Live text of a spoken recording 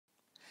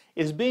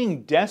Is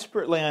being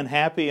desperately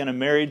unhappy in a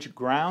marriage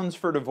grounds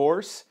for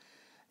divorce?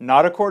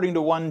 Not according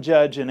to one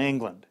judge in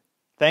England.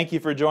 Thank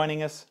you for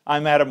joining us.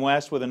 I'm Adam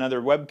West with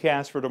another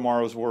webcast for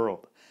Tomorrow's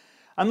World.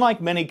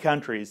 Unlike many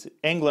countries,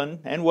 England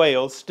and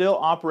Wales still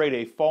operate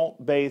a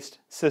fault-based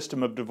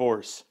system of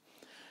divorce.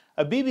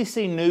 A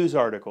BBC News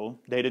article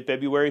dated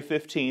February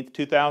 15,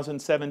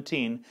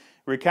 2017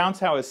 recounts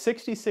how a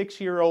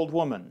 66-year-old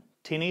woman,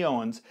 Teenie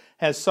Owens,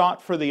 has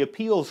sought for the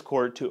appeals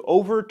court to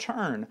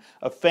overturn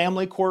a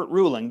family court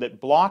ruling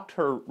that blocked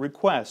her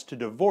request to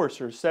divorce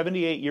her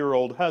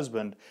 78-year-old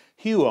husband,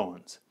 Hugh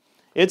Owens.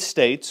 It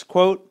states,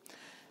 quote,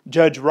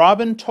 Judge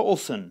Robin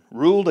Tolson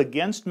ruled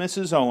against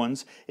Mrs.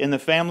 Owens in the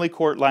family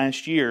court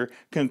last year,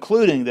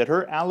 concluding that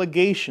her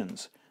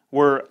allegations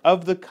were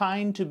of the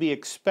kind to be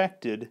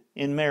expected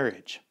in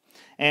marriage,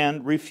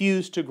 and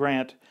refused to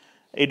grant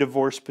a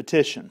divorce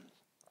petition.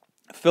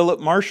 Philip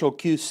Marshall,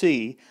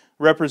 QC,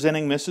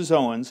 representing Mrs.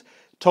 Owens,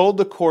 told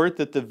the court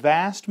that the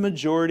vast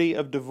majority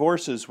of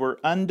divorces were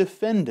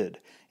undefended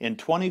in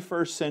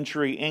 21st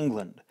century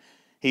England.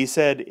 He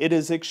said, it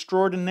is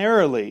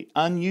extraordinarily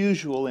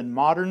unusual in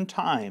modern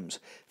times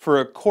for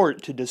a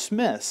court to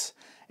dismiss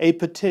a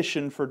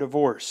petition for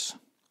divorce.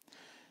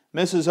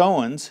 Mrs.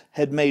 Owens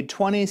had made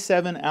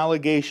 27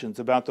 allegations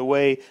about the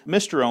way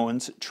Mr.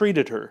 Owens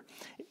treated her,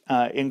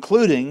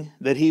 including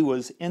that he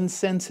was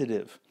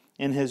insensitive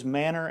in his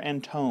manner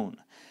and tone,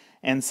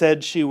 and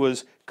said she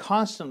was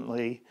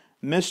constantly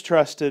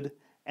mistrusted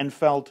and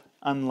felt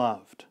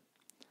unloved.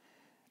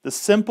 The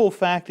simple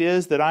fact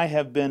is that I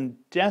have been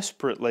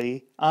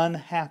desperately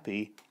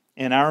unhappy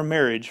in our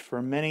marriage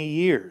for many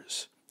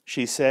years,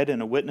 she said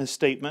in a witness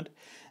statement.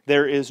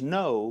 There is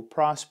no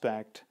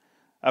prospect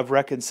of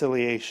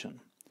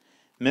reconciliation.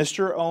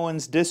 Mr.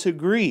 Owens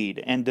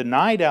disagreed and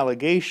denied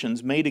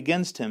allegations made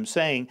against him,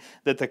 saying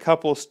that the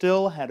couple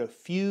still had a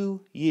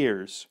few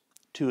years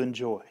to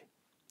enjoy.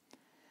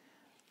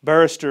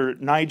 Barrister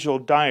Nigel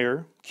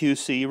Dyer,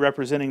 QC,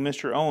 representing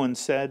Mr. Owens,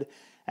 said,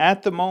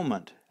 at the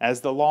moment,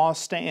 as the law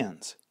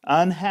stands,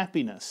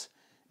 unhappiness,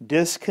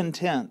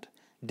 discontent,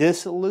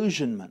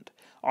 disillusionment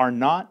are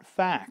not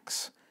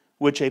facts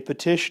which a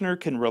petitioner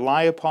can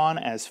rely upon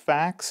as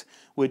facts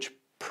which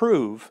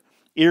prove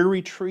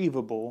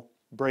irretrievable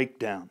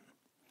breakdown.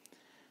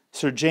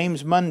 Sir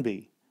James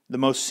Munby, the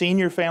most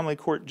senior family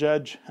court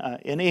judge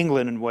in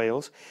England and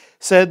Wales,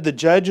 said the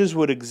judges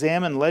would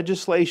examine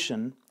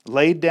legislation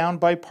laid down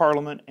by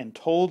Parliament and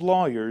told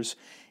lawyers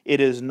it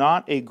is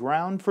not a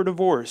ground for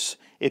divorce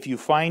if you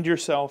find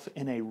yourself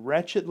in a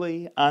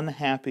wretchedly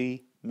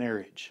unhappy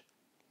marriage.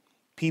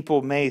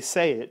 People may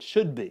say it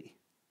should be.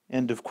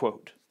 End of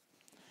quote.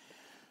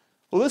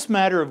 Well, this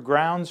matter of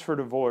grounds for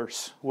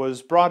divorce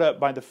was brought up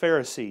by the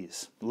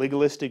Pharisees,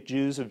 legalistic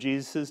Jews of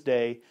Jesus'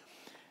 day.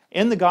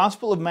 In the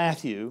Gospel of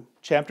Matthew,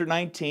 chapter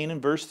 19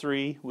 and verse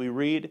 3, we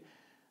read,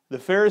 the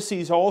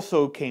Pharisees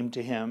also came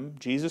to him,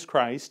 Jesus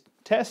Christ,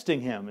 testing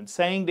him and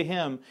saying to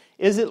him,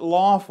 is it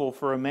lawful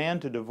for a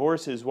man to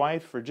divorce his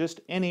wife for just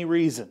any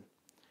reason?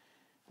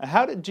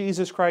 How did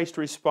Jesus Christ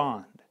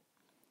respond?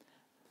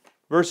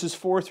 Verses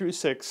 4 through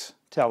 6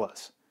 tell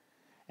us.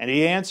 And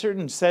he answered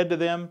and said to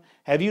them,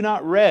 have you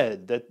not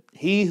read that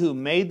he who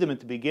made them at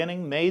the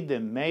beginning made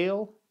them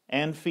male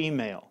and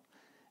female,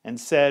 and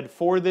said,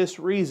 for this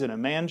reason a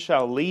man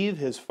shall leave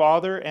his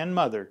father and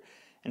mother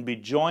and be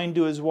joined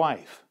to his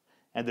wife,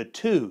 and the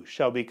two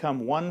shall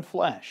become one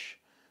flesh.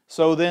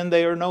 So then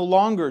they are no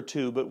longer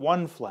two, but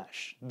one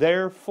flesh.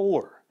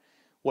 Therefore,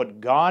 what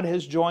God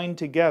has joined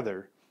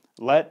together,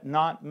 let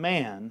not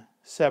man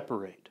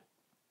separate.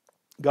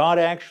 God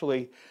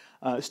actually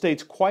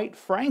states quite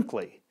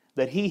frankly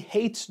that he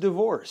hates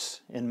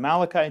divorce in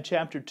Malachi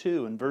chapter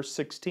 2 and verse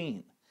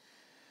 16.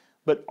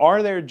 But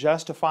are there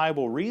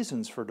justifiable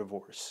reasons for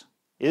divorce?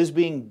 Is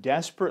being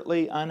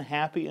desperately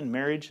unhappy in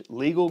marriage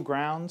legal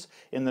grounds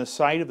in the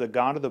sight of the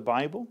God of the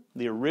Bible,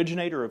 the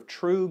originator of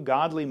true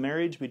godly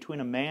marriage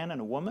between a man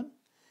and a woman?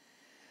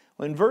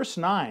 Well, in verse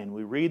 9,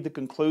 we read the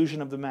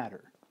conclusion of the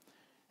matter.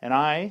 And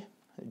I,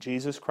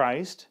 Jesus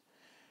Christ,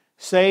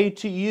 say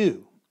to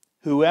you,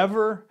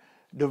 whoever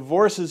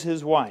divorces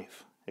his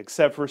wife,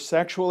 except for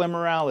sexual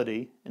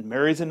immorality, and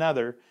marries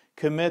another,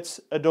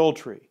 commits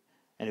adultery.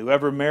 And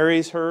whoever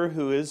marries her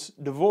who is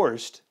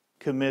divorced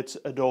commits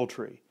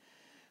adultery.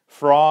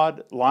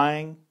 Fraud,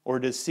 lying, or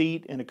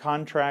deceit in a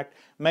contract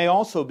may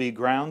also be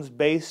grounds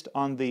based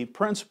on the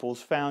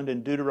principles found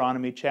in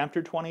Deuteronomy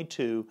chapter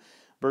 22,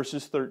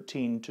 verses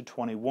 13 to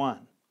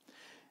 21.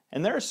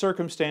 And there are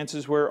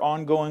circumstances where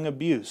ongoing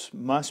abuse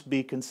must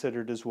be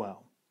considered as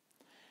well.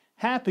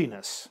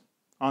 Happiness,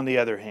 on the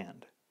other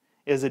hand,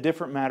 is a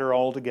different matter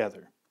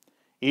altogether.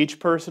 Each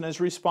person is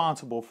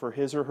responsible for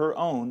his or her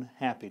own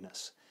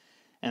happiness,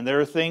 and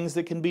there are things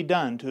that can be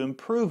done to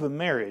improve a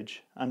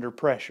marriage under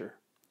pressure.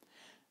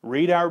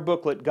 Read our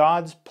booklet,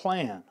 God's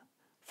Plan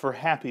for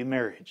Happy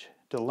Marriage,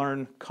 to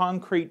learn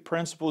concrete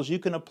principles you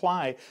can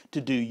apply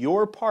to do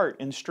your part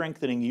in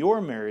strengthening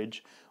your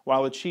marriage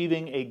while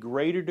achieving a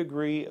greater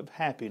degree of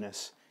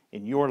happiness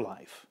in your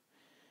life.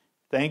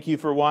 Thank you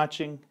for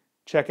watching.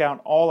 Check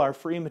out all our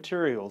free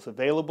materials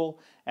available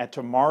at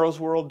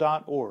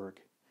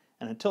tomorrowsworld.org.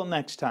 And until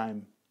next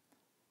time,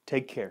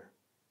 take care.